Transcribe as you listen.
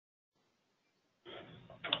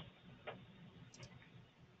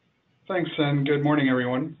Thanks, and good morning,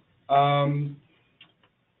 everyone. Again,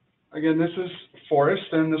 this is Forrest,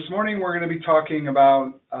 and this morning we're going to be talking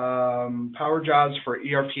about powerJobs for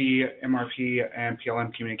ERP, MRP, and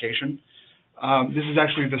PLM Communication. This is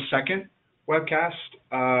actually the second webcast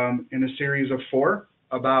in a series of 4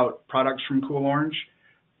 about products from coolOrange.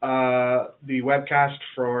 The webcast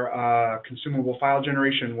for consumable file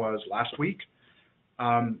generation was last week.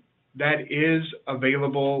 That is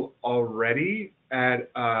available already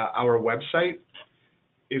at our website.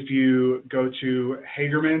 If you go to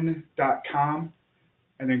hagerman.com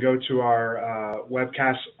and then go to our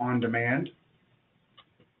webcast on demand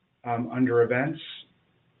under events,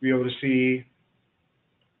 you'll be able to see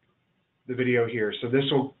the video here. So this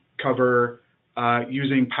will cover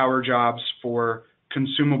using powerJobs for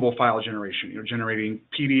consumable file generation, generating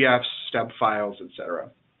PDFs, step files,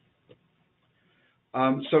 etc.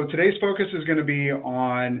 So today's focus is going to be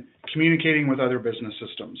on communicating with other business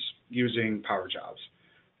systems using powerJobs.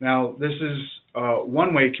 Now, this is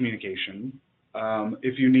one-way communication.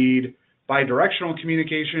 If you need bidirectional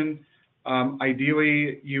communication,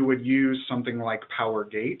 ideally you would use something like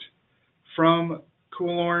PowerGate from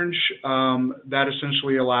coolOrange. That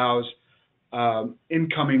essentially allows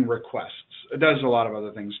incoming requests. It does a lot of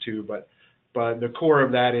other things too, but the core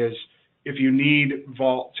of that is if you need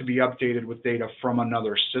Vault to be updated with data from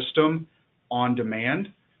another system on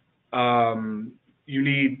demand, you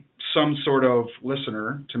need some sort of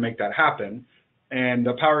listener to make that happen, and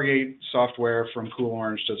the PowerGate software from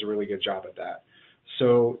coolOrange does a really good job at that.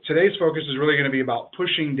 So today's focus is really going to be about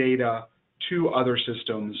pushing data to other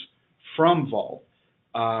systems from Vault,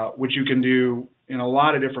 which you can do in a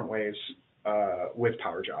lot of different ways with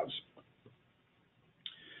powerJobs.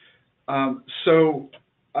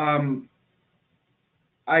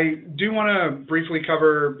 I do want to briefly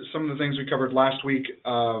cover some of the things we covered last week.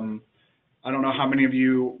 I don't know how many of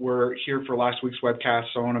you were here for last week's webcast,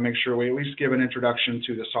 so I want to make sure we at least give an introduction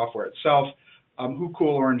to the software itself, who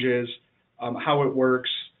coolOrange is, how it works,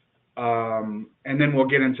 and then we'll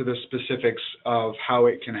get into the specifics of how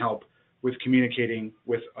it can help with communicating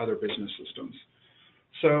with other business systems.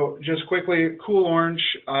 So just quickly, coolOrange,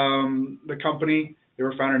 the company, they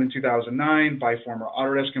were founded in 2009 by former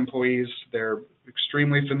Autodesk employees. They're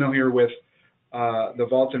extremely familiar with the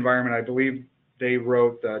Vault environment. I believe they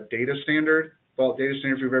wrote the data standard, Vault data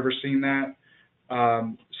standard, if you've ever seen that.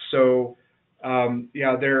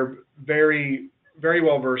 Yeah, they're very, very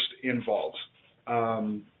well versed in Vault.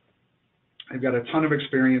 They've got a ton of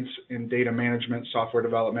experience in data management, software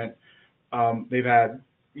development. They've had,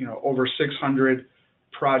 over 600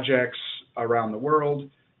 projects around the world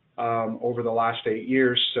over the last 8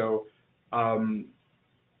 years. So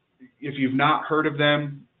if you've not heard of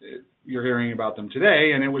them, you're hearing about them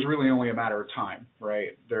today, and it was really only a matter of time,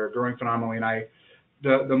 right? They're growing phenomenally, and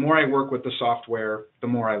the more I work with the software, the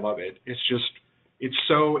more I love it. It's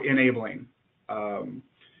so enabling,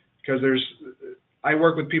 because I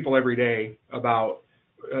work with people every day about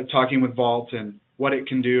talking with Vault and what it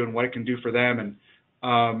can do and what it can do for them, and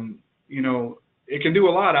it can do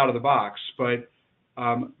a lot out of the box, but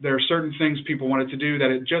there are certain things people want it to do that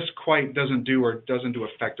it just quite doesn't do, or doesn't do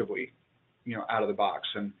effectively, out of the box.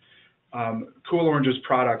 And coolOrange's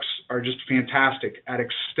products are just fantastic at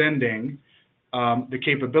extending the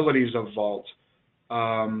capabilities of Vault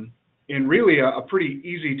in really a pretty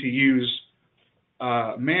easy to use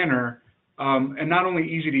manner, and not only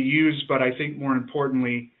easy to use, but I think more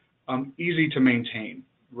importantly, easy to maintain,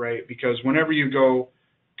 right? Because whenever you go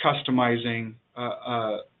customizing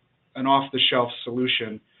an off-the-shelf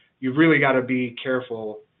solution, you've really got to be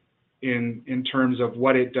careful in terms of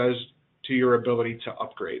what it does to your ability to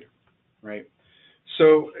upgrade, right?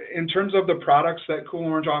 So in terms of the products that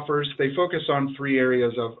coolOrange offers, they focus on 3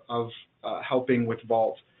 areas of helping with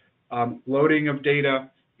Vault. Loading of data,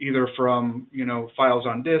 either from files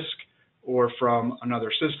on disk or from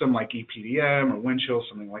another system like EPDM or Windchill,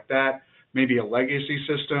 something like that. Maybe a legacy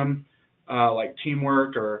system like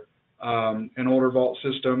Teamwork or an older Vault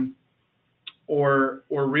system. Or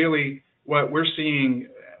really what we're seeing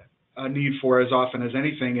a need for as often as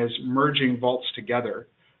anything is merging Vaults together.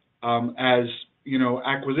 As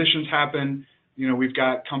acquisitions happen, we've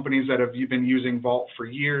got companies that have been using Vault for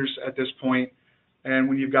years at this point, and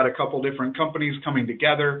when you've got a couple different companies coming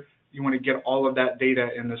together, you want to get all of that data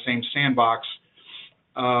in the same sandbox.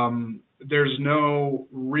 There's no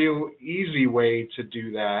real easy way to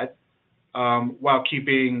do that while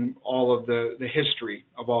keeping all of the history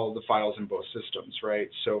of all of the files in both systems, right?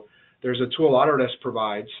 So there's a tool Autodesk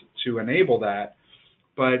provides to enable that,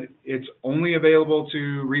 but it's only available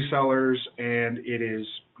to resellers, and it is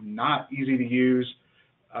not easy to use.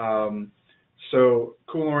 So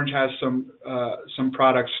coolOrange has some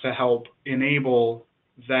products to help enable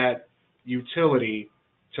that utility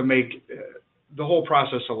to make the whole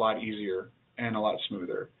process a lot easier and a lot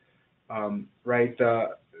smoother. Right.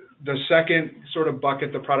 The second sort of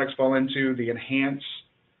bucket the products fall into, the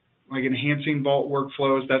enhancing Vault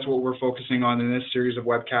workflows. That's what we're focusing on in this series of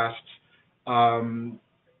webcasts. Automating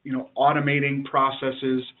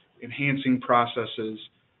processes, enhancing processes,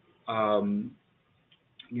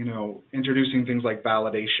 introducing things like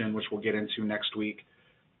validation, which we'll get into next week.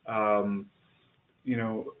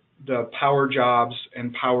 The powerJobs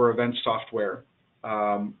and Power Event software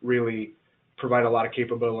really provide a lot of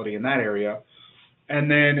capability in that area. And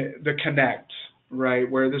then the connect, right,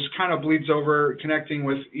 where this kind of bleeds over, connecting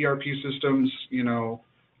with ERP systems,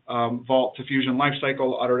 Vault to Fusion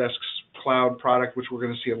Lifecycle, Autodesk's cloud product, which we're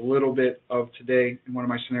going to see a little bit of today in one of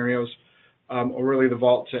my scenarios, or really the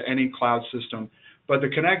Vault to any cloud system. But the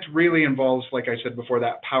connect really involves, like I said before,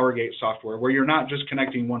 that PowerGate software, where you're not just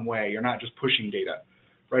connecting one way, you're not just pushing data,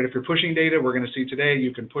 right? If you're pushing data, we're going to see today,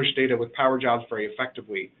 you can push data with powerJobs very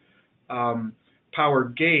effectively.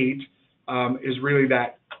 PowerGate is really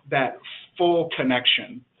that full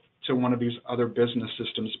connection to one of these other business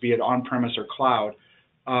systems, be it on-premise or cloud,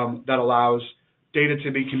 that allows data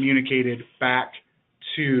to be communicated back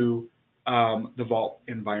to the Vault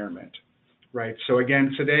environment, right? So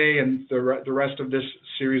again, today and the rest of this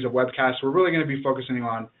series of webcasts, we're really going to be focusing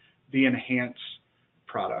on the enhance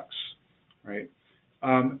products, right?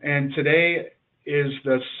 And today is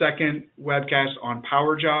the second webcast on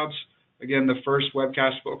powerJobs. Again, the first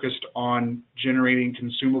webcast focused on generating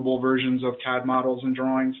consumable versions of CAD models and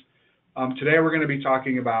drawings. Today we're going to be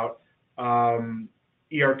talking about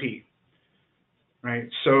ERP, right?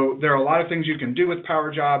 So there are a lot of things you can do with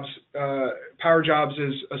powerJobs. PowerJobs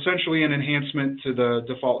is essentially an enhancement to the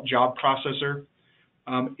default job processor.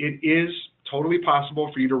 It is totally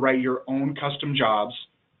possible for you to write your own custom jobs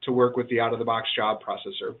to work with the out-of-the-box job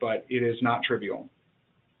processor, but it is not trivial.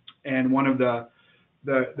 And one of the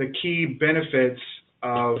key benefits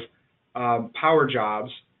of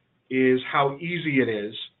powerJobs is how easy it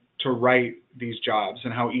is to write these jobs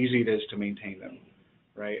and how easy it is to maintain them,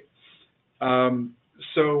 right?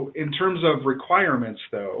 So in terms of requirements,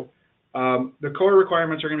 though, the core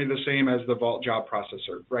requirements are going to be the same as the Vault job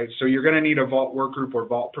processor, right? So you're going to need a Vault Workgroup or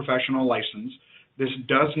Vault Professional license. This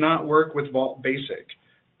does not work with Vault Basic.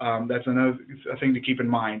 That's another thing to keep in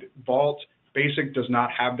mind. Vault Basic does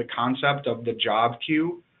not have the concept of the job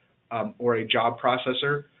queue or a job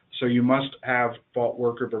processor, so you must have Vault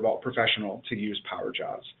Workgroup or Vault Professional to use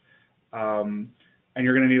powerJobs. And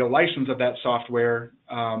you're going to need a license of that software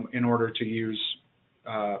in order to use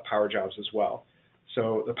powerJobs as well.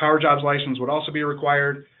 So the powerJobs license would also be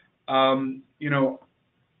required. In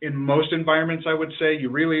most environments, I would say you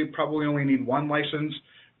really probably only need one license,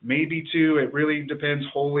 maybe two. It really depends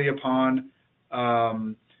wholly upon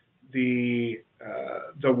the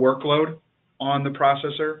workload on the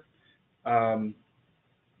processor. And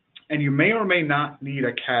you may or may not need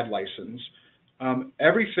a CAD license.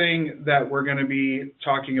 Everything that we're going to be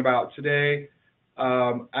talking about today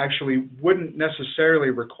actually wouldn't necessarily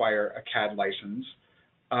require a CAD license.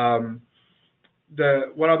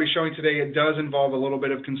 What I'll be showing today, it does involve a little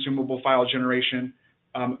bit of consumable file generation.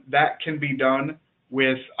 That can be done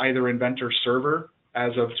with either Inventor Server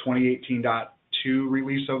as of 2018.2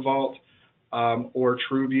 release of Vault, or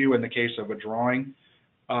TrueView in the case of a drawing.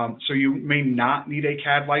 So you may not need a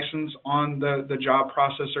CAD license on the job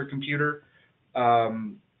processor computer,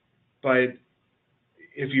 but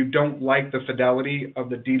if you don't like the fidelity of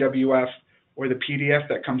the DWF or the PDF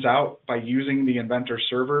that comes out by using the Inventor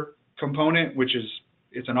Server component, which is,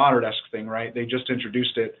 it's an Autodesk thing, right? They just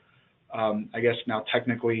introduced it, I guess now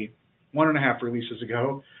technically 1.5 releases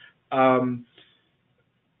ago.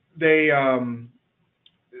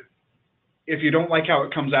 If you don't like how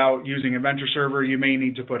it comes out using Inventor Server, you may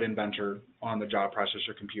need to put Inventor on the job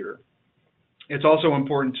processor computer. It's also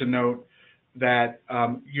important to note that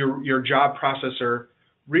your job processor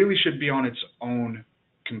really should be on its own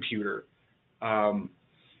computer. I'm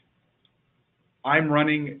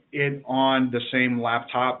running it on the same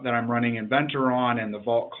laptop that I'm running Inventor on and the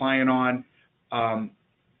Vault client on.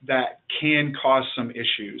 That can cause some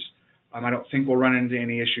issues. I don't think we'll run into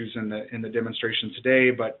any issues in the demonstration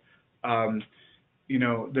today, but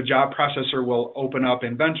the job processor will open up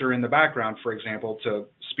Inventor in the background, for example, to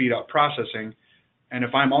speed up processing. And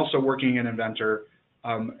if I'm also working in Inventor,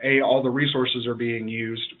 all the resources are being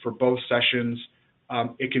used for both sessions.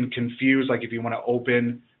 It can confuse, like if you want to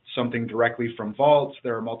open something directly from Vault,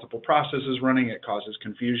 there are multiple processes running, it causes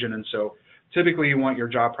confusion. And so typically you want your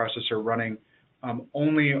job processor running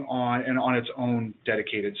only on its own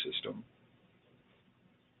dedicated system.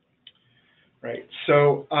 Right.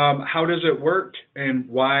 So how does it work, and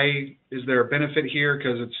why is there a benefit here?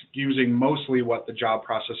 Because it's using mostly what the job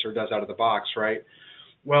processor does out of the box, right?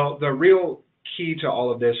 Well, the real key to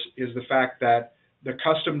all of this is the fact that the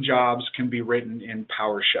custom jobs can be written in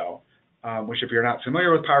PowerShell, which, if you're not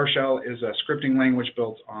familiar with PowerShell, is a scripting language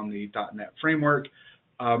built on the .NET framework.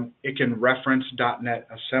 It can reference .NET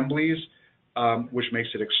assemblies, which makes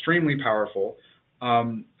it extremely powerful.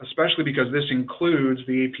 Especially because this includes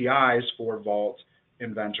the APIs for Vault,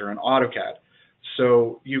 Inventor, and AutoCAD.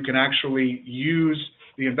 So you can actually use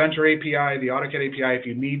the Inventor API, the AutoCAD API if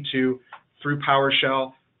you need to through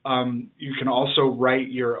PowerShell. You can also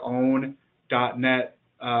write your own .NET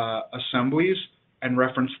assemblies and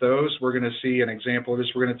reference those. We're going to see an example of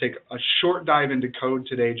this. We're going to take a short dive into code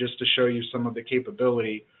today just to show you some of the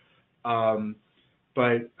capability.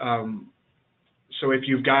 So if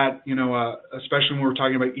you've got, especially when we're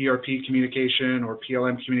talking about ERP communication or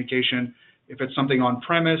PLM communication, if it's something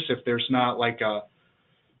on-premise, if there's not like a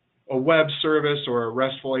web service or a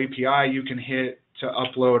RESTful API you can hit to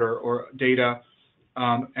upload or data,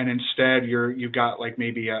 and instead you've got like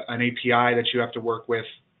maybe an API that you have to work with,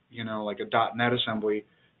 like a .NET assembly,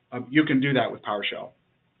 you can do that with PowerShell.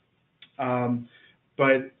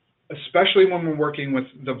 But especially when we're working with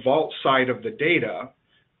the Vault side of the data,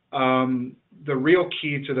 the real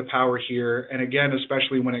key to the power here, and again,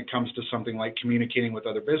 especially when it comes to something like communicating with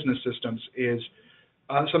other business systems, is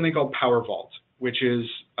something called PowerVault, which is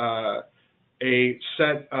it's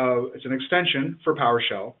an extension for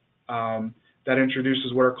PowerShell that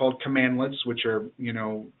introduces what are called commandlets, which are,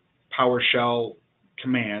 PowerShell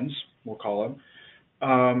commands, we'll call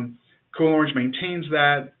them. coolOrange maintains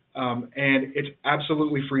that, and it's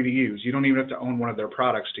absolutely free to use. You don't even have to own one of their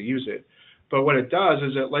products to use it. But what it does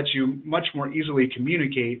is it lets you much more easily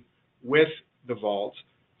communicate with the Vault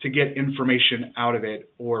to get information out of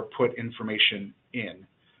it or put information in.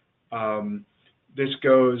 This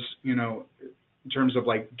goes, in terms of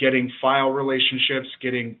like getting file relationships,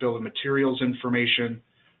 getting bill of materials information.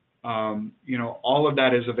 All of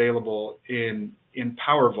that is available in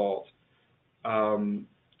PowerVault.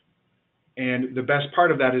 And the best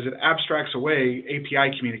part of that is it abstracts away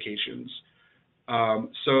API communications.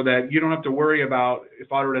 So that you don't have to worry about if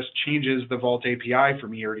Autodesk changes the Vault API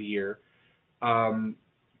from year to year.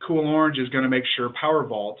 coolOrange is going to make sure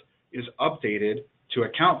PowerVault is updated to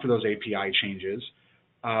account for those API changes,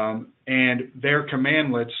 and their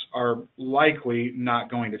commandlets are likely not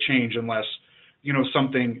going to change unless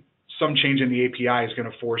some change in the API is going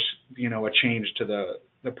to force a change to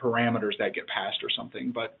the parameters that get passed or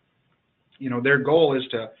something. But their goal is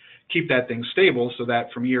to keep that thing stable so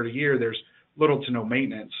that from year to year there's little to no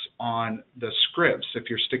maintenance on the scripts if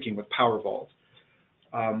you're sticking with PowerVault.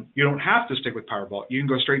 You don't have to stick with PowerVault. You can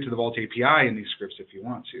go straight to the Vault API in these scripts if you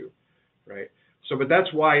want to, right? So, but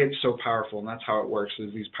that's why it's so powerful, and that's how it works,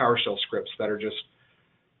 is these PowerShell scripts that are just,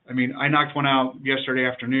 I knocked one out yesterday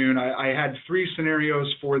afternoon. I had 3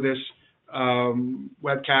 scenarios for this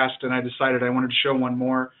webcast, and I decided I wanted to show one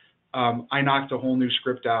more. I knocked a whole new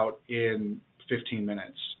script out in 15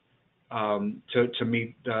 minutes. To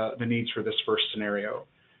meet the needs for this first scenario.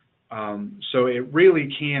 So it really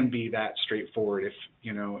can be that straightforward if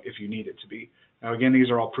you need it to be. Now again, these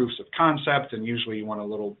are all proofs of concept, and usually you want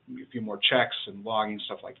a few more checks and logging,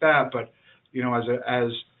 stuff like that. But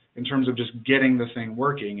as in terms of just getting the thing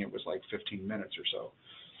working, it was like 15 minutes or so.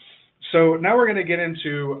 So now we're going to get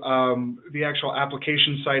into the actual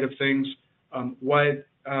application side of things.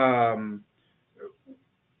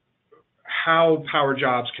 How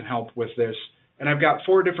powerJobs can help with this. And I've got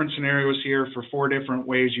 4 different scenarios here for 4 different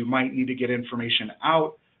ways you might need to get information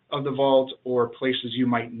out of the Vault or places you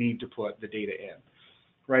might need to put the data in,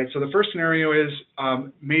 right? So the first scenario is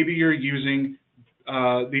maybe you're using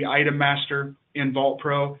the item master in Vault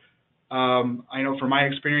Pro. I know from my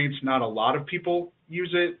experience, not a lot of people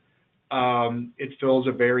use it. It fills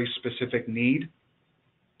a very specific need.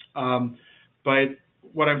 But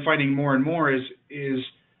what I'm finding more and more is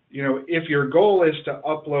if your goal is to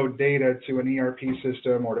upload data to an ERP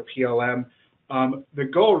system or to PLM, the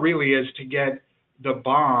goal really is to get the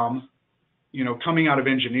BOM, coming out of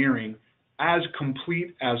engineering as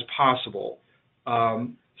complete as possible,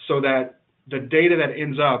 so that the data that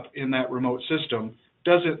ends up in that remote system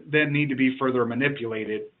doesn't then need to be further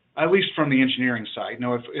manipulated, at least from the engineering side.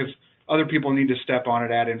 If other people need to step on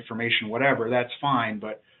it, add information, whatever, that's fine,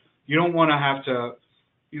 but you don't want to have to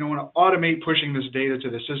automate pushing this data to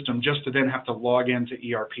the system just to then have to log into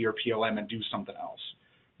ERP or PLM and do something else,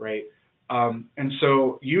 right? And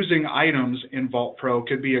so using items in Vault Pro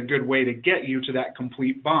could be a good way to get you to that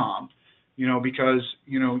complete BOM, because,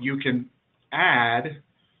 you can add,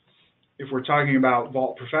 if we're talking about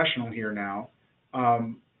Vault Professional here now,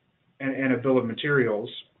 and a bill of materials,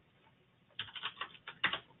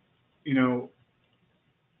 you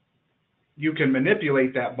can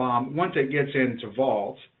manipulate that BOM once it gets into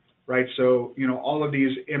Vault, right? So, all of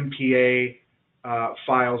these MPA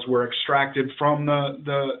files were extracted from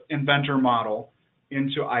the inventor model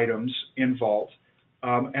into items in Vault.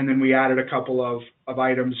 And then we added a couple of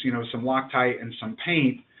items, some Loctite and some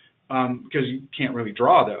paint, because you can't really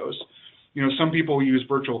draw those. Some people use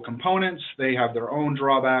virtual components. They have their own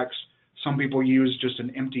drawbacks. Some people use just an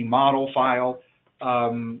empty model file.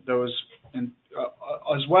 Those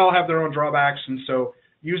as well have their own drawbacks. And so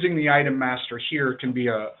using the item master here can be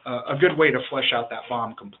a good way to flesh out that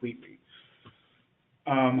BOM completely.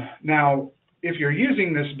 Now, if you're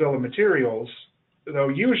using this bill of materials, though,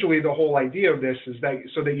 usually the whole idea of this is that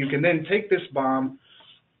so that you can then take this BOM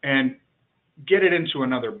and get it into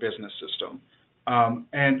another business system.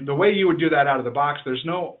 And the way you would do that out of the box, there's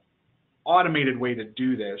no automated way to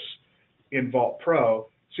do this in Vault Pro.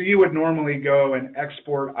 So you would normally go and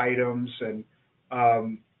export items, and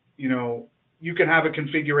you can have a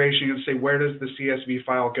configuration and say, where does the CSV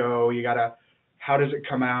file go? How does it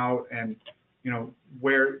come out, and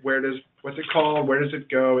what's it called, where does it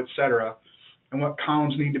go, etc., and what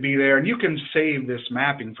columns need to be there. And you can save this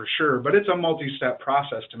mapping for sure, but it's a multi-step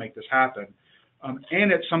process to make this happen,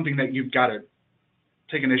 and it's something that you've got to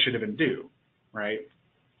take initiative and do, right?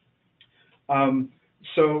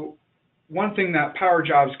 So one thing that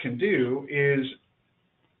powerJobs can do is,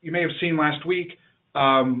 you may have seen last week,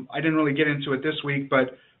 I didn't really get into it this week,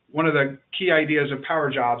 but one of the key ideas of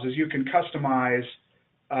powerJobs is you can customize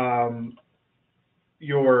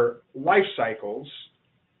your life cycles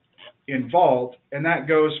in Vault, and that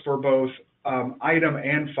goes for both item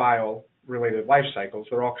and file related life cycles.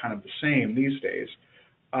 They're all kind of the same these days.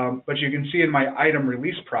 But you can see in my item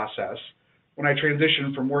release process, when I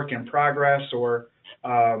transition from work in progress or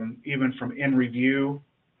even from in review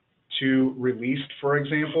to released, for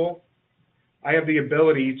example, I have the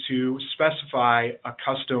ability to specify a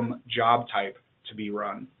custom job type to be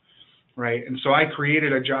run, right? And so I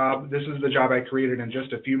created a job. This is the job I created in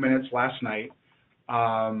just a few minutes last night.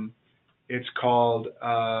 It's called,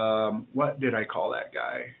 what did I call that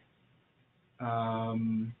guy?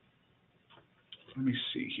 Let me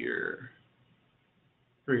see here.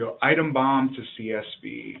 Here we go, item BOM to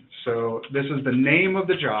CSV. So this is the name of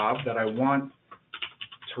the job that I want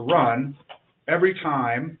to run every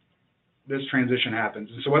time this transition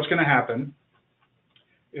happens. And so what's going to happen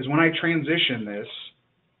is when I transition this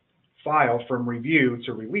file from review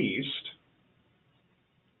to released,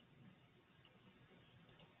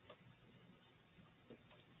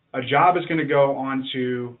 a job is going to go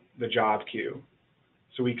onto the job queue.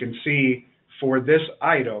 So we can see for this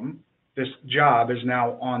item, this job is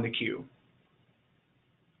now on the queue.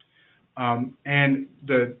 And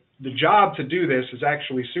the job to do this is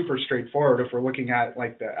actually super straightforward if we're looking at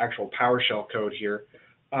like the actual PowerShell code here.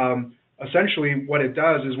 Essentially what it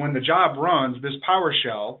does is when the job runs, this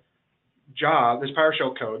PowerShell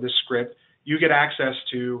code, this script, you get access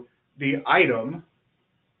to the item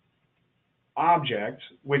object,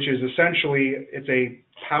 which is essentially, it's a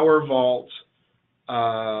Power Vault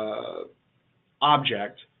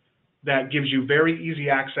object that gives you very easy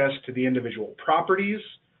access to the individual properties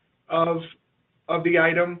of the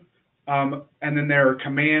item. And then there are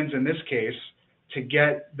commands in this case to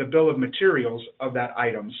get the bill of materials of that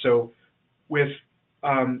item. So with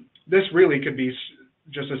this really could be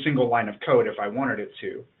just a single line of code if I wanted it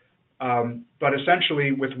to. But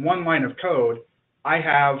essentially with one line of code, I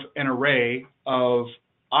have an array of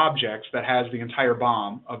objects that has the entire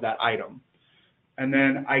BOM of that item. And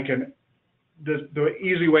then I can, the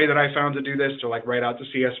easy way that I found to do this, to like write out the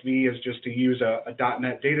CSV, is just to use a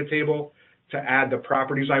 .NET data table to add the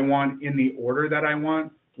properties I want in the order that I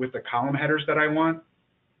want with the column headers that I want,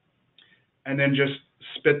 and then just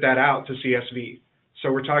spit that out to CSV.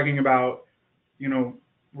 So we're talking about,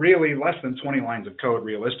 really less than 20 lines of code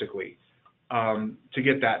realistically to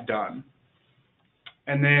get that done.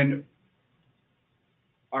 And then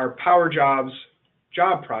our powerJobs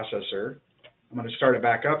job processor, I'm going to start it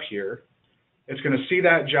back up here. It's going to see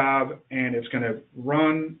that job and it's going to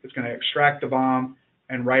run, it's going to extract the BOM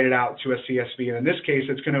and write it out to a CSV. And in this case,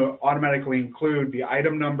 it's going to automatically include the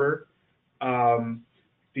item number,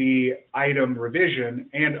 the item revision,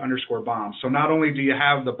 and underscore BOM. So not only do you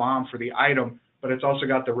have the BOM for the item, but it's also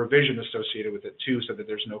got the revision associated with it too, so that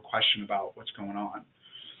there's no question about what's going on.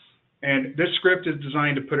 And this script is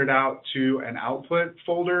designed to put it out to an output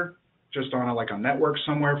folder, just on like a network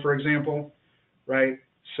somewhere, for example, right?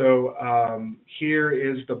 So here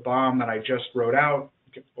is the BOM that I just wrote out.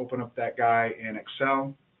 You can open up that guy in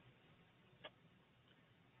Excel.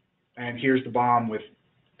 And here's the BOM with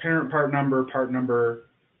parent part number,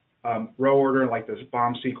 row order, like this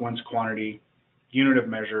BOM sequence, quantity, unit of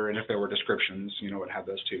measure, and if there were descriptions, you know, it would have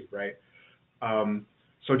those too, right?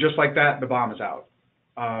 So just like that, the BOM is out.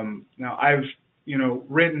 Now I've, you know,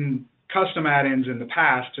 written custom add-ins in the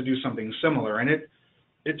past to do something similar, and it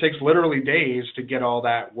takes literally days to get all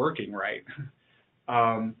that working right.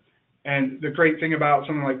 And the great thing about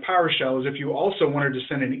something like PowerShell is if you also wanted to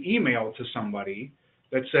send an email to somebody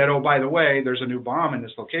that said, oh, by the way, there's a new BOM in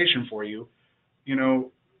this location for you, you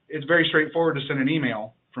know, it's very straightforward to send an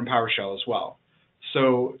email from PowerShell as well.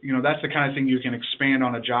 So, you know, that's the kind of thing you can expand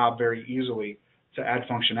on a job very easily to add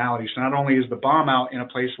functionality. So not only is the BOM out in a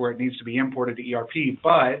place where it needs to be imported to ERP,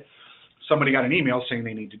 but somebody got an email saying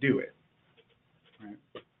they need to do it. Right?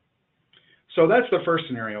 So that's the first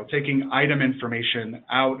scenario, taking item information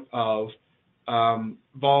out of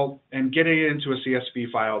Vault and getting it into a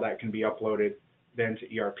CSV file that can be uploaded then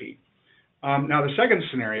to ERP. Now the second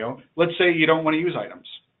scenario, let's say you don't want to use items,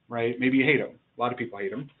 right? Maybe you hate them. A lot of people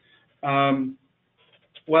hate them.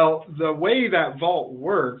 Well, the way that Vault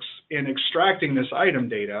works in extracting this item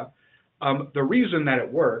data, the reason that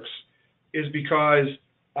it works is because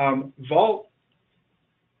Vault,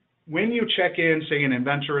 when you check in, say, an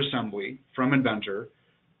inventor assembly from inventor,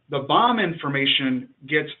 the BOM information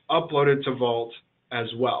gets uploaded to Vault as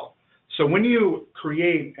well. So when you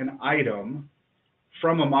create an item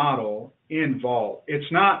from a model in Vault, it's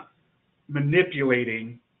not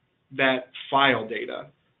manipulating that file data.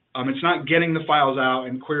 It's not getting the files out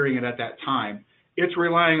and querying it at that time. It's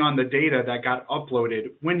relying on the data that got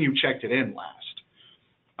uploaded when you checked it in last.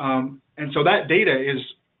 And so that data is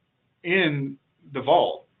in the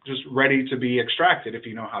Vault, just ready to be extracted if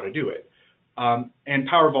you know how to do it. And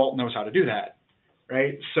PowerVault knows how to do that,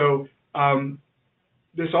 right? So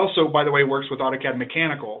this also, by the way, works with AutoCAD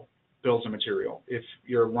Mechanical bills of material, if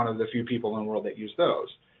you're one of the few people in the world that use those.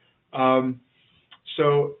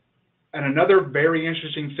 And another very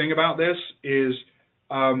interesting thing about this is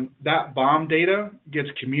that BOM data gets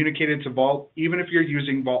communicated to Vault even if you're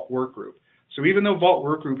using Vault Workgroup. So even though Vault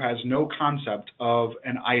Workgroup has no concept of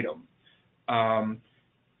an item,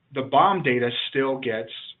 the BOM data still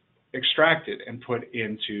gets extracted and put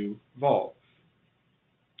into Vault.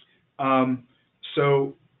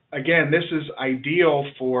 So again, this is ideal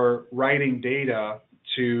for writing data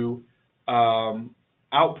to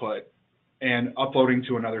output and uploading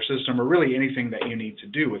to another system, or really anything that you need to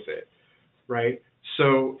do with it, right?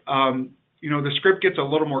 So, you know, the script gets a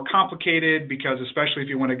little more complicated because especially if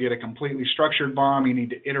you want to get a completely structured BOM, you need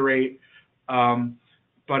to iterate.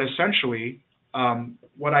 But essentially,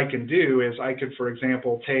 what I can do is I could, for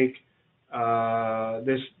example, take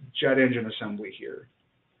this jet engine assembly here.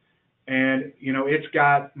 And, you know, it's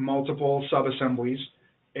got multiple sub-assemblies.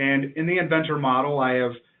 And in the inventor model, I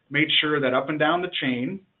have made sure that up and down the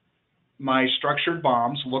chain, my structured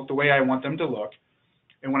BOMs look the way I want them to look.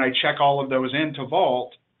 And when I check all of those into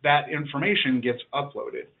Vault, that information gets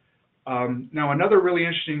uploaded. Now, another really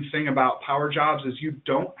interesting thing about powerJobs is you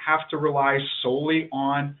don't have to rely solely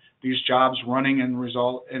on these jobs running in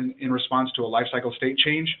response to a lifecycle state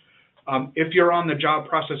change. If you're on the job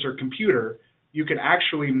processor computer, you can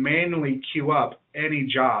actually manually queue up any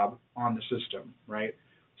job on the system, right?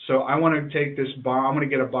 So I want to take this BOM, I'm going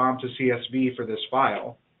to get a BOM to CSV for this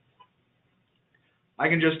file. I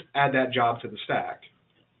can just add that job to the stack,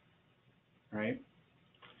 right?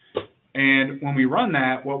 And when we run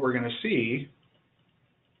that, what we're going to see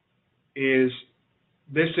is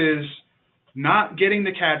this is not getting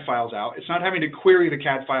the CAD files out. It's not having to query the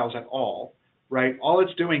CAD files at all, right? All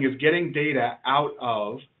it's doing is getting data out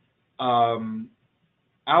of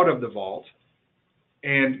the Vault.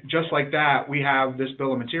 And just like that, we have this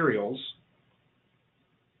bill of materials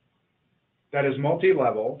that is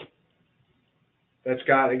multi-level, that's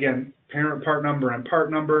got, again, parent part number and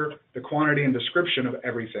part number, the quantity and description of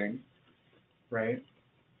everything, right?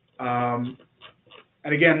 And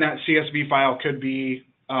again, that CSV file could be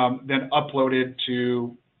then uploaded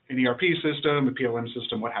to an ERP system, a PLM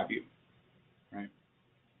system, what have you, right?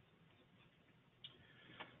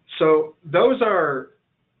 So those are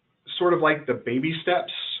sort of like the baby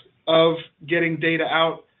steps of getting data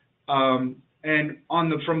out. And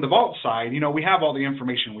from the Vault side, you know, we have all the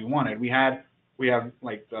information we wanted. We have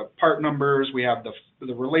like the part numbers, we have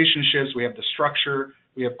the relationships, we have the structure,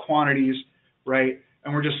 we have quantities, right?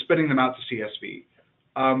 And we're just spitting them out to CSV.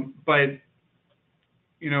 But,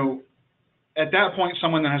 you know, at that point,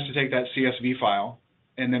 someone then has to take that CSV file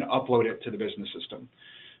and then upload it to the business system.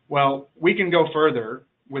 Well, we can go further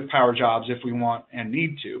with powerJobs if we want and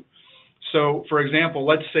need to. So, for example,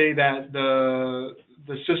 let's say that the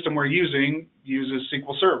system we're using uses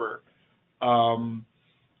SQL Server,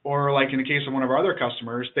 or like in the case of one of our other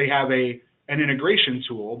customers, they have an integration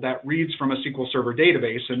tool that reads from a SQL Server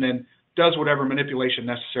database and then does whatever manipulation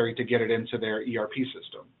necessary to get it into their ERP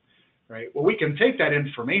system, right? Well, we can take that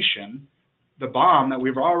information, the BOM that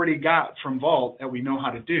we've already got from Vault that we know how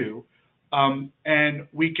to do, and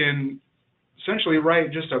we can essentially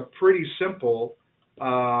write just a pretty simple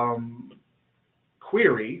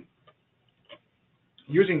query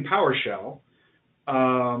using PowerShell,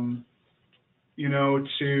 you know,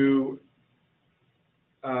 to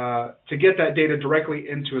get that data directly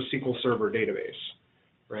into a SQL Server database,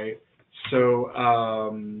 right? So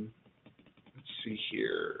let's see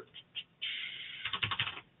here.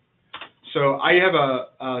 So I have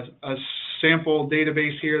a sample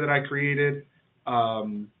database here that I created. So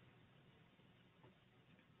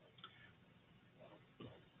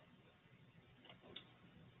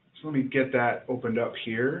let me get that opened up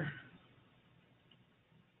here.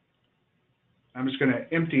 I'm just going to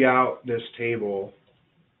empty out this table.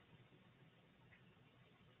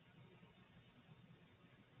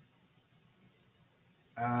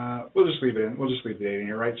 We'll just leave it in. We'll just leave the data in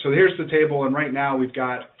here, right? So here's the table, and right now we've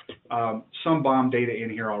got some BOM data in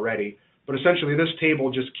here already. But essentially, this table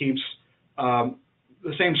just keeps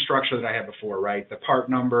the same structure that I had before, right? The part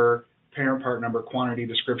number, parent part number, quantity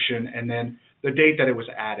description, and then the date that it was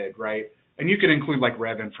added, right? And you can include like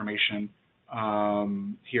rev information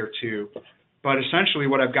here too. But essentially,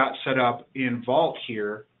 what I've got set up in Vault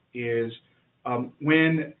here is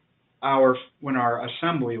when our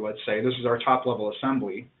assembly, let's say, this is our top level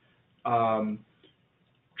assembly,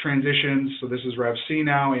 transitions, so this is Rev C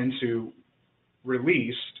now, into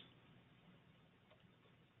released.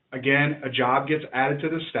 Again, a job gets added to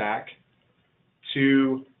the stack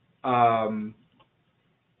to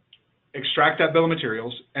extract that bill of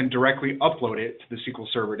materials and directly upload it to the SQL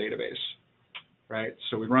Server database, right?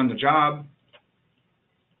 So we run the job,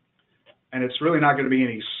 and it's really not going to be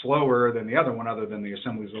any slower than the other one, other than the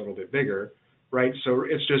assembly is a little bit bigger, right? So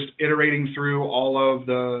it's just iterating through all of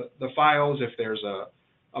the files. If there's a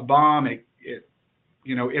BOM, it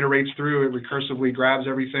you know, iterates through, it recursively grabs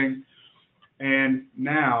everything. And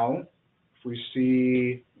now, if we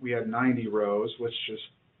see we have 90 rows, let's just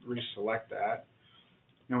reselect that.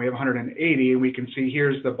 Now we have 180, and we can see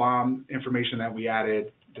here's the BOM information that we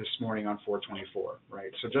added this morning on 4/24,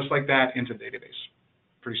 right? So just like that into the database.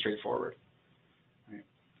 Pretty straightforward. Right?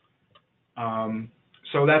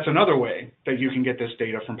 So that's another way that you can get this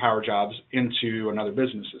data from PowerJobs into another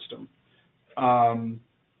business system. Now,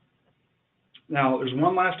 there's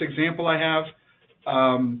one last example I have.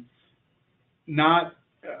 Not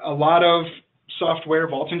a lot of software,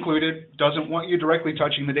 Vault included, doesn't want you directly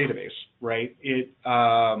touching the database, right? It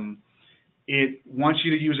wants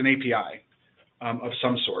you to use an API of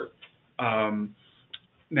some sort.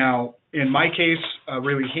 Now, in my case, a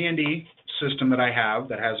really handy system that I have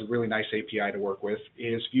that has a really nice API to work with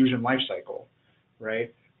is Fusion Lifecycle,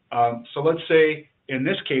 right? So let's say in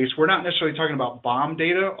this case, we're not necessarily talking about BOM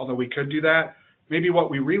data, although we could do that. Maybe what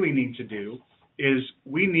we really need to do is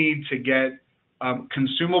we need to get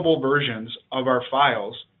consumable versions of our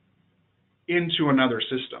files into another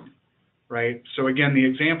system, right? So again, the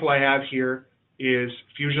example I have here is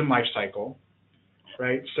Fusion Lifecycle,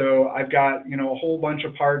 right? So I've got, you know, a whole bunch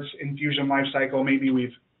of parts in Fusion Lifecycle. Maybe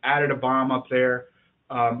we've added a BOM up there,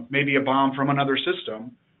 maybe a BOM from another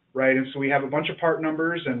system, right? And so we have a bunch of part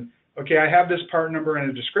numbers, and okay, I have this part number and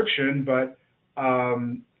a description, but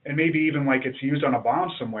and maybe even like it's used on a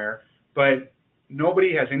BOM somewhere, but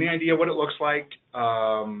nobody has any idea what it looks like.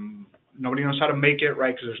 Nobody knows how to make it,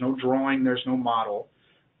 right? Because there's no drawing, there's no model.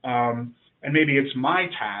 And maybe it's my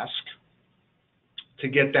task to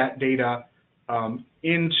get that data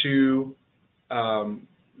into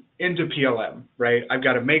PLM, right? I've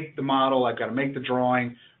got to make the model, I've got to make the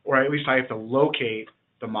drawing, or at least I have to locate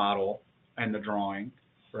the model and the drawing,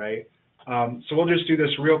 right? So we'll just do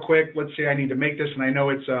this real quick. Let's say I need to make this, and I know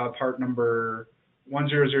it's part number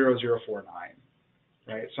 100049,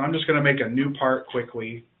 right? So I'm just going to make a new part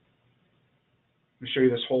quickly. Let me show you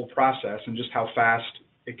this whole process and just how fast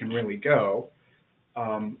it can really go,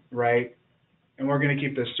 right? And we're going to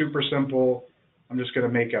keep this super simple. I'm just going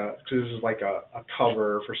to make a, because this is like a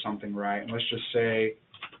cover for something, right? And let's just say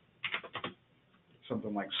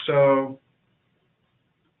something like so.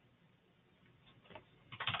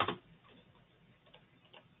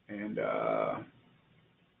 And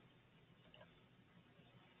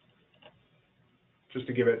just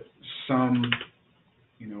to give it some,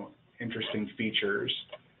 interesting features.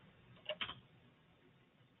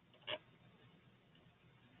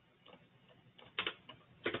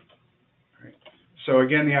 All right. So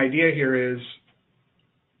again, the idea here is,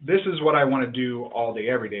 this is what I want to do all day,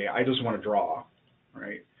 every day. I just want to draw,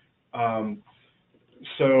 right?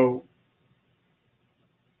 So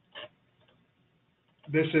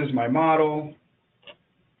this is my model,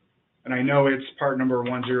 and I know it's part number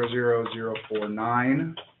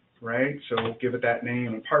 100049, right? So we'll give it that name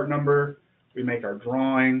and part number. We make our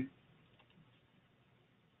drawing.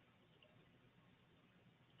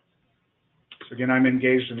 So again, I'm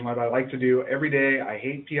engaged in what I like to do every day. I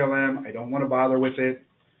hate PLM. I don't want to bother with it.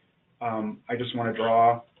 I just want to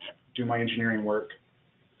draw, do my engineering work.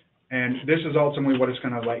 And this is ultimately what it's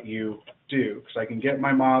going to let you do, because I can get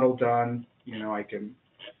my model done. I can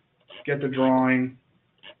get the drawing.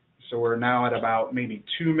 So we're now at about maybe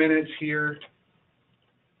 2 minutes here.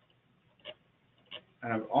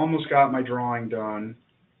 And I've almost got my drawing done.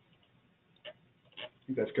 I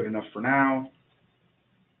think that's good enough for now.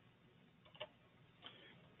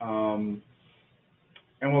 And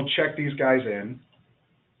we'll check these guys in.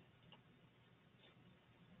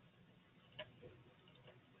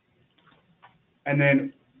 And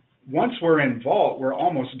then once we're in Vault, we're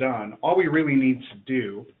almost done. All we really need to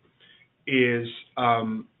do is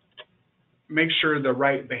make sure the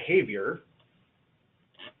right behavior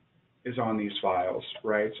is on these files,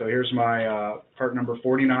 right? So here's my part number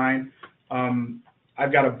 49.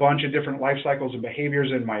 I've got a bunch of different life cycles and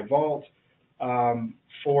behaviors in my Vault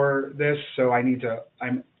for this, so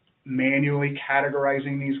I'm manually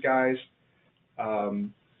categorizing these guys.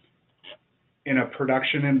 In a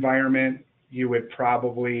production environment, you would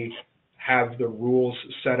probably have the rules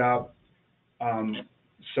set up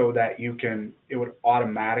so that it would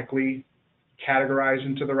automatically categorize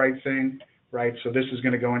into the right thing, right? So this is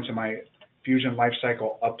going to go into my Fusion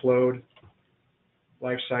Lifecycle upload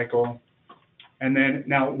lifecycle. And then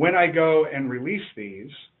now when I go and release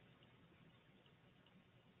these,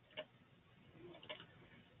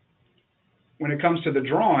 when it comes to the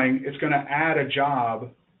drawing, it's going to add a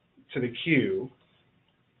job to the queue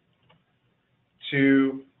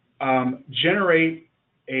to generate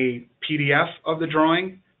a PDF of the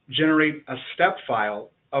drawing, generate a step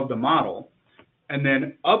file of the model, and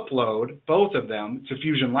then upload both of them to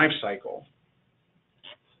Fusion Lifecycle.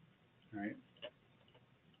 Right.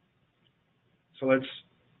 So let's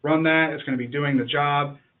run that. It's going to be doing the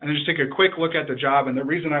job. And then just take a quick look at the job. And the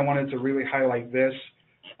reason I wanted to really highlight this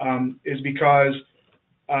is because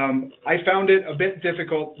I found it a bit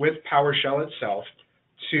difficult with PowerShell itself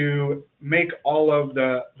to make all of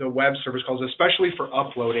the web service calls, especially for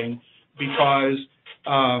uploading, because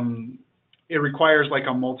it requires like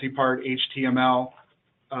a multi-part HTML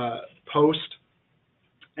post,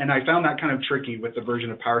 and I found that kind of tricky with the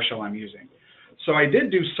version of PowerShell I'm using. So I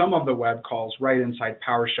did do some of the web calls right inside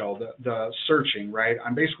PowerShell, the searching, right?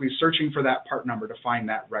 I'm basically searching for that part number to find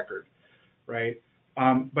that record, right?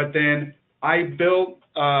 But then I built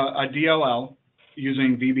a DLL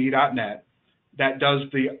using VB.net that does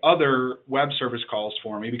the other web service calls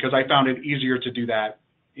for me, because I found it easier to do that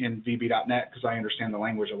in VB.net because I understand the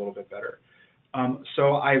language a little bit better.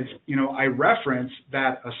 So I reference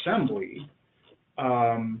that assembly,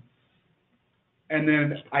 and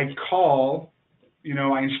then I call, I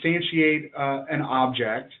instantiate an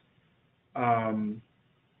object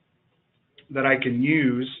that I can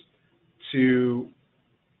use to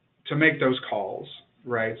make those calls.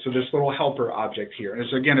 Right, so this little helper object here. And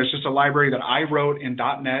it's just a library that I wrote in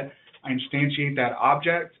 .NET. I instantiate that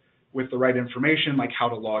object with the right information, like how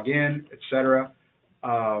to log in, etc.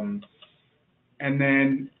 And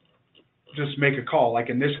then just make a call. Like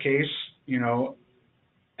in this case,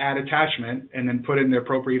 add attachment, and then put in the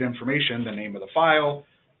appropriate information, the name of the file,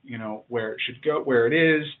 where it should go, where it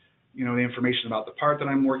is, the information about the part that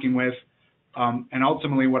I'm working with. And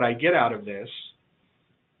ultimately what I get out of this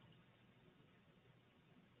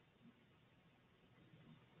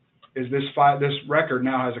is this record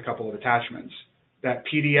now has a couple of attachments, that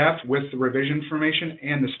PDF with the revision information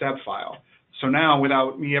and the step file. So now,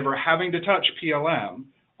 without me ever having to touch PLM,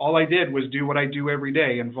 all I did was do what I do every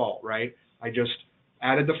day in Vault, right? I just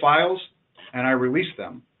added the files and I released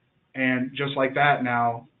them. And just like that,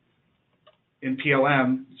 now in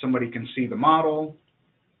PLM, somebody can see the model,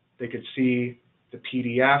 they could see the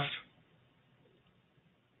PDF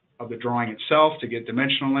of the drawing itself to get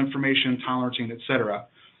dimensional information, tolerancing, etc.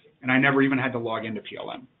 And I never even had to log into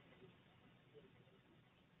PLM.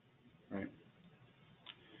 Right.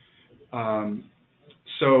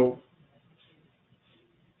 So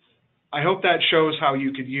I hope that shows how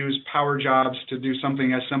you could use powerJobs to do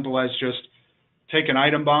something as simple as just take an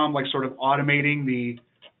item bomb, like sort of automating the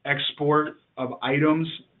export of items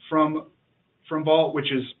from Vault,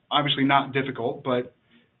 which is obviously not difficult, but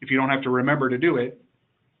if you don't have to remember to do it,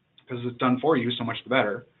 because it's done for you, so much the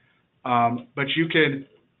better. But you could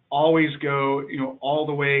always go, all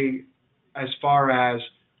the way as far as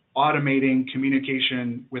automating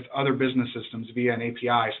communication with other business systems via an API,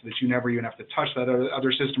 so that you never even have to touch that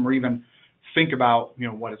other system or even think about,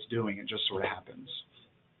 what it's doing. It just sort of happens.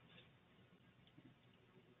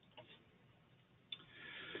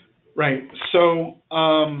 Right. So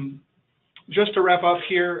just to wrap up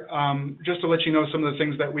here, just to let you know some of the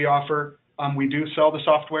things that we offer. We do sell the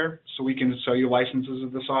software, so we can sell you licenses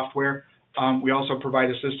of the software. We also provide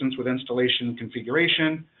assistance with installation and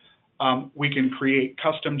configuration. We can create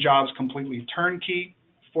custom jobs completely turnkey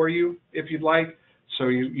for you if you'd like. So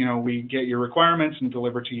we get your requirements and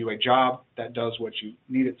deliver to you a job that does what you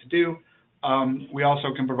need it to do. We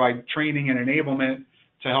also can provide training and enablement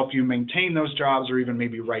to help you maintain those jobs or even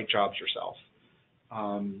maybe write jobs yourself.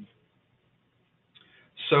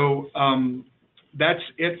 That's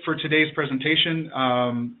it for today's presentation.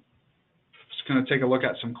 Just going to take a look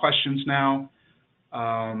at some questions now.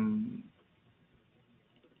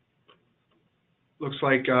 Looks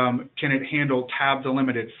like, can it handle tab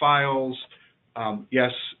delimited files?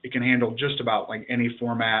 Yes, it can handle just about like any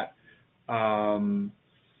format. Let's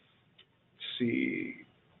see,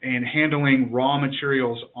 and handling raw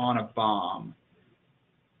materials on a BOM.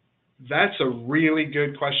 That's a really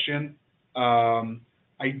good question.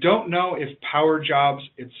 I don't know if powerJobs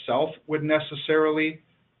itself would necessarily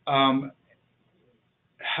help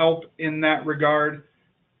in that regard.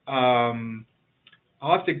 I'll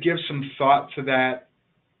have to give some thought to that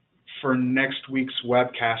for next week's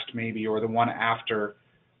webcast maybe, or the one after,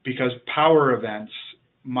 because power events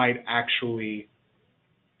might actually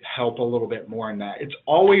help a little bit more in that. It's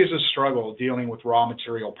always a struggle dealing with raw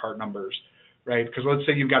material part numbers, right? Because let's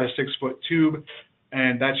say you've got a 6-foot tube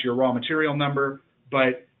and that's your raw material number,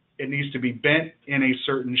 but it needs to be bent in a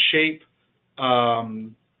certain shape,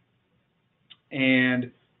 and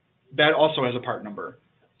that also has a part number.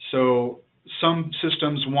 So some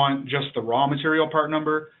systems want just the raw material part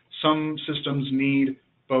number. Some systems need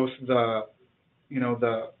both the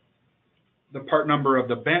part number of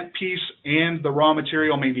the bent piece and the raw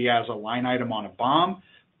material, maybe as a line item on a BOM.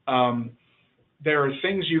 There are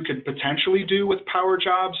things you could potentially do with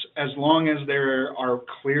powerJobs as long as there are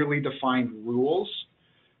clearly defined rules.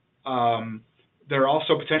 There are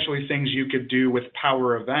also potentially things you could do with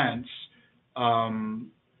power events,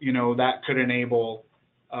 that could enable,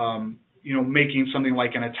 making something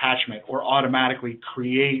like an attachment or automatically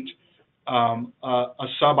create a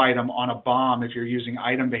sub-item on a BOM if you're using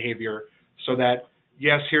item behavior, so that,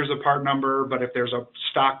 yes, here's a part number, but if there's a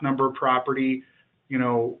stock number property,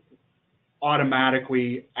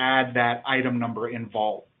 automatically add that item number in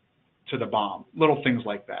Vault to the BOM, little things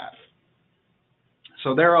like that.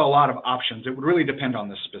 So there are a lot of options. It would really depend on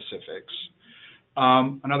the specifics.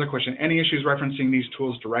 Another question, any issues referencing these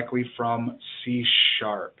tools directly from C#?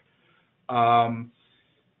 I'm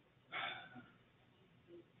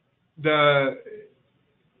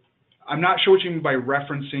not sure what you mean by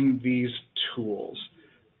referencing these tools.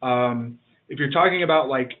 If you're talking about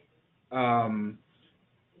like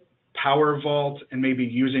Power Vault and maybe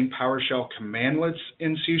using PowerShell commandlets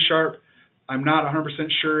in C#, I'm not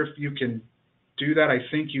 100% sure if you can do that. I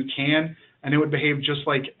think you can, and it would behave just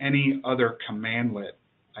like any other commandlet,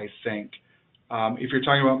 I think. If you're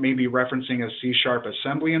talking about maybe referencing a C#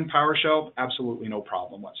 assembly in PowerShell, absolutely no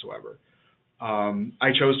problem whatsoever.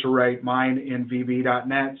 I chose to write mine in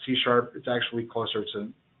VB.NET. C#, it's actually closer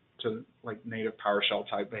to like native PowerShell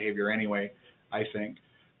type behavior anyway, I think.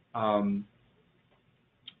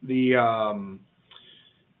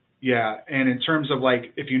 Yeah, and in terms of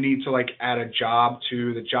like, if you need to like add a job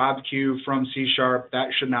to the job queue from C#,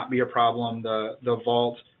 that should not be a problem. The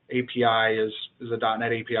Vault API is a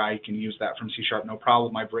 .NET API. You can use that from C#, no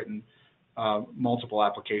problem. I've written multiple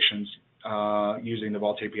applications using the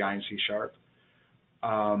Vault API in C#.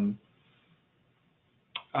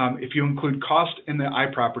 If you include cost in the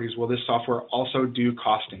iProperties, will this software also do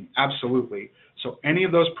costing? Absolutely. So any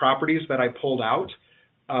of those properties that I pulled out,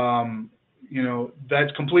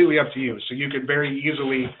 that's completely up to you. So you could very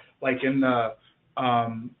easily, like in the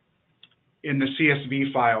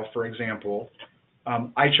CSV file, for example,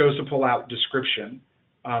 I chose to pull out description.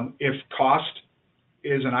 If cost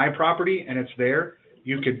is an iProperty and it's there,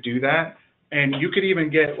 you could do that. And you could even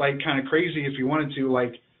get like kind of crazy if you wanted to,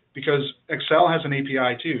 like, because Excel has an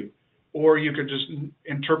API too. or you could just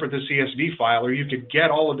interpret the CSV file, or you could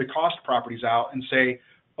get all of the cost properties out and say,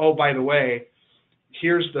 oh, by the way,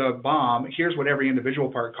 here's the BOM, here's what every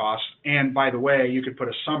individual part costs, and by the way, you could put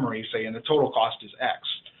a summary, say, and the total cost is X,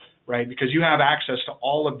 right? Because you have access to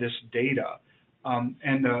all of this data.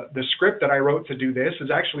 And the script that I wrote to do this is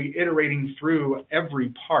actually iterating through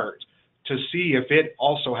every part to see if it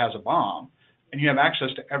also has a BOM, and you have access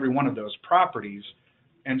to every one of those properties.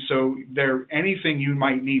 And so anything you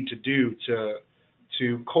might need to do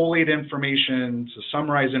to collate information, to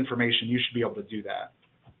summarize information, you should be able to do that.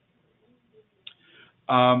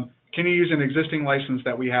 Can you use an existing license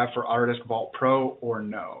that we have for Autodesk Vault Pro or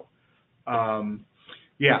no?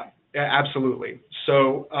 Yeah, absolutely.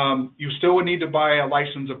 So you still would need to buy a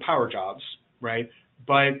license of powerJobs, right?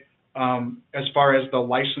 But as far as the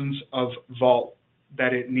license of Vault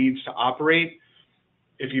that it needs to operate,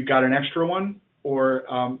 if you've got an extra one,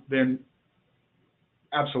 or then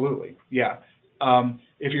absolutely, yeah.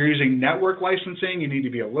 If you're using network licensing, you need to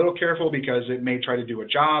be a little careful because it may try to do a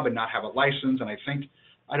job and not have a license. And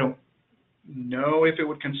I don't know if it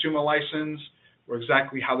would consume a license or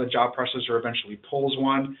exactly how the job processor eventually pulls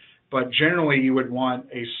one. But generally, you would want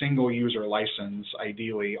a single user license,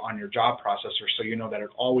 ideally, on your job processor, so you know that it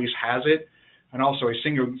always has it. And also, a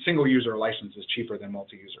single user license is cheaper than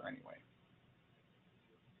multi-user anyway.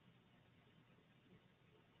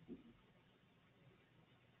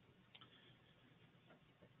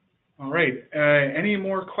 All right, any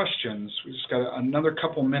more questions? We just got another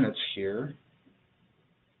couple minutes here.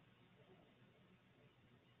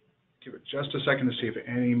 Give it just a second to see if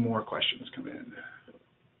any more questions come in.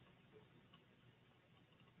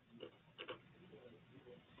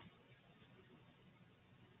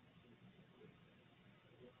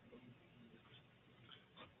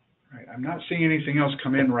 All right, I'm not seeing anything else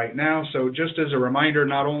come in right now. So just as a reminder,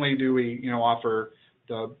 not only do we offer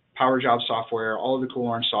the powerJobs software, all of the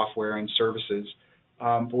coolOrange software and services,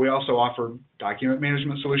 but we also offer document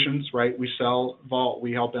management solutions, right? We sell Vault,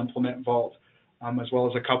 we help implement Vault, as well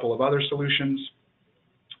as a couple of other solutions.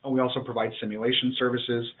 We also provide simulation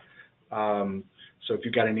services. So if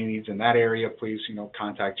you've got any needs in that area, please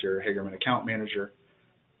contact your Hagerman account manager.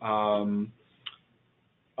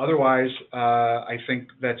 Otherwise, I think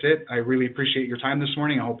that's it. I really appreciate your time this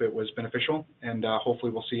morning. I hope it was beneficial, and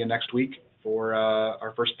hopefully we'll see you next week for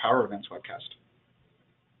our first Power Events webcast.